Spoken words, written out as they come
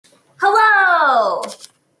Hello!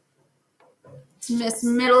 It's Miss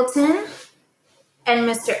Middleton and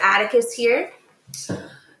Mr. Atticus here.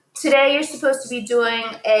 Today you're supposed to be doing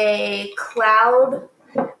a cloud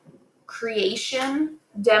creation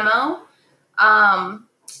demo,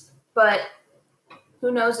 but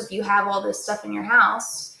who knows if you have all this stuff in your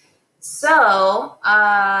house. So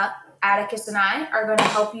Atticus and I are going to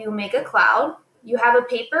help you make a cloud. You have a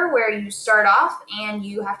paper where you start off and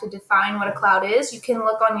you have to define what a cloud is. You can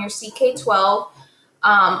look on your CK12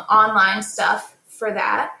 online stuff for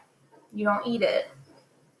that. You don't eat it.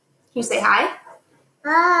 Can you say hi?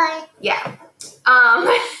 Hi. Yeah.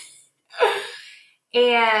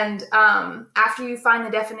 And after you find the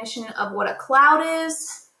definition of what a cloud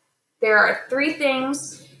is, there are 3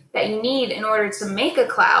 things that you need in order to make a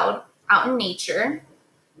cloud out in nature.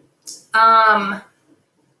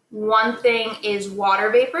 One thing is water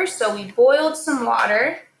vapor. So we boiled some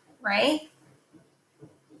water, right?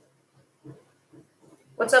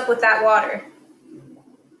 What's up with that water?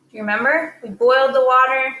 Do you remember? We boiled the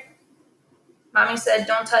water. Mommy said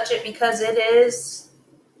don't touch it because it's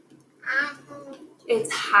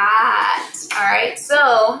hot. All right,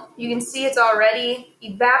 so you can see it's already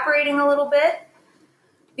evaporating a little bit.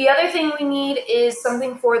 The other thing we need is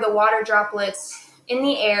something for the water droplets in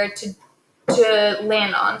the air to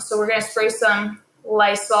land on. So we're going to spray some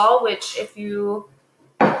Lysol, which if you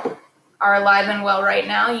are alive and well right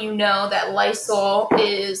now, you know that Lysol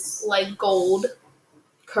is like gold.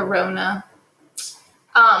 Corona.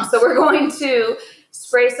 So we're going to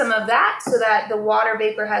spray some of that so that the water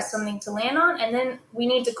vapor has something to land on, and then we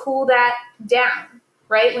need to cool that down,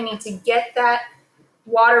 right? We need to get that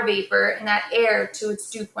water vapor and that air to its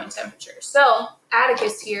dew point temperature. So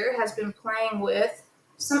Atticus here has been playing with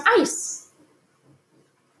some ice,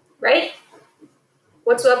 right?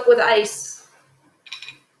 What's up with ice?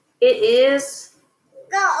 It is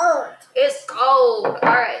Cold. It's cold. All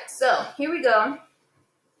right, so here we go.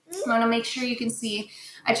 I want to make sure you can see.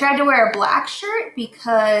 I tried to wear a black shirt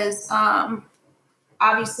because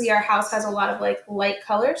obviously our house has a lot of like light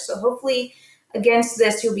colors. So hopefully against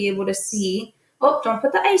this you'll be able to see. Oh, don't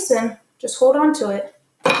put the ice in. Just hold on to it.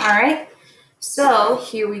 All right. So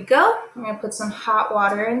here we go. I'm going to put some hot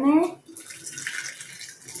water in there.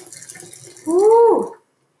 Ooh.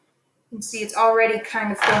 You can see it's already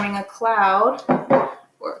kind of forming a cloud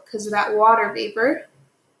because of that water vapor.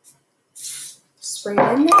 Spray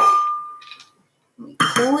it in there. We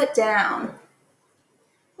cool it down.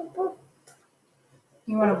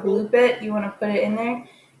 You want to bloop it? You want to put it in there?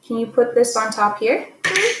 Can you put this on top here?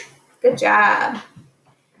 Good job.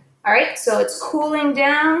 All right, so it's cooling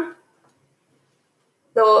down.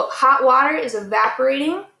 The hot water is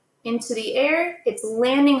evaporating into the air. It's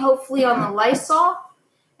landing hopefully on the Lysol,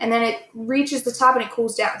 and then it reaches the top and it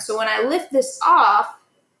cools down. So when I lift this off,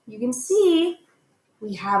 you can see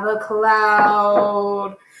we have a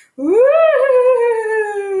cloud. Woo!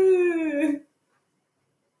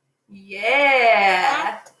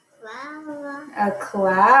 Yeah. A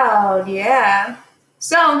cloud, yeah.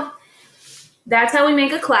 So that's how we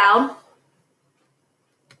make a cloud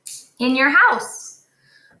in your house.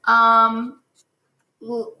 I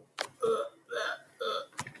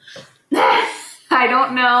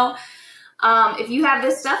don't know. If you have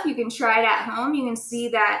this stuff, you can try it at home. You can see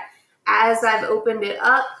that as I've opened it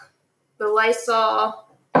up, the Lysol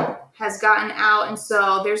has gotten out, and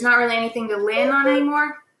so there's not really anything to land on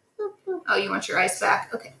anymore. Oh, you want your ice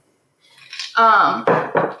back? Okay.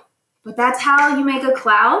 But that's how you make a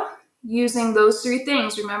cloud using those 3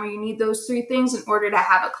 things. Remember, you need those 3 things in order to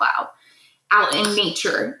have a cloud out in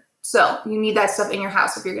nature. So you need that stuff in your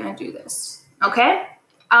house if you're going to do this. Okay?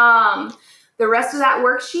 The rest of that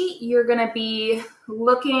worksheet, you're going to be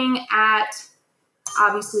looking at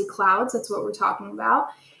obviously clouds. That's what we're talking about.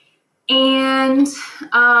 And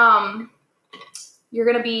you're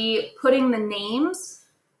going to be putting the names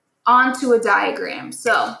onto a diagram.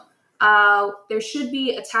 So there should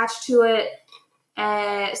be attached to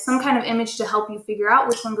it some kind of image to help you figure out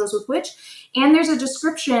which one goes with which. And there's a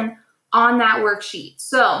description on that worksheet.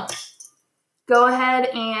 So go ahead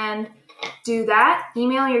and do that.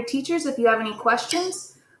 Email your teachers if you have any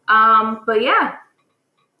questions. But yeah,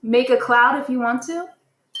 make a cloud if you want to.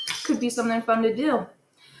 Could be something fun to do.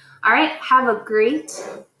 All right, have a great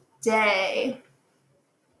day.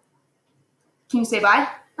 Can you say bye?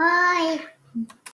 Bye.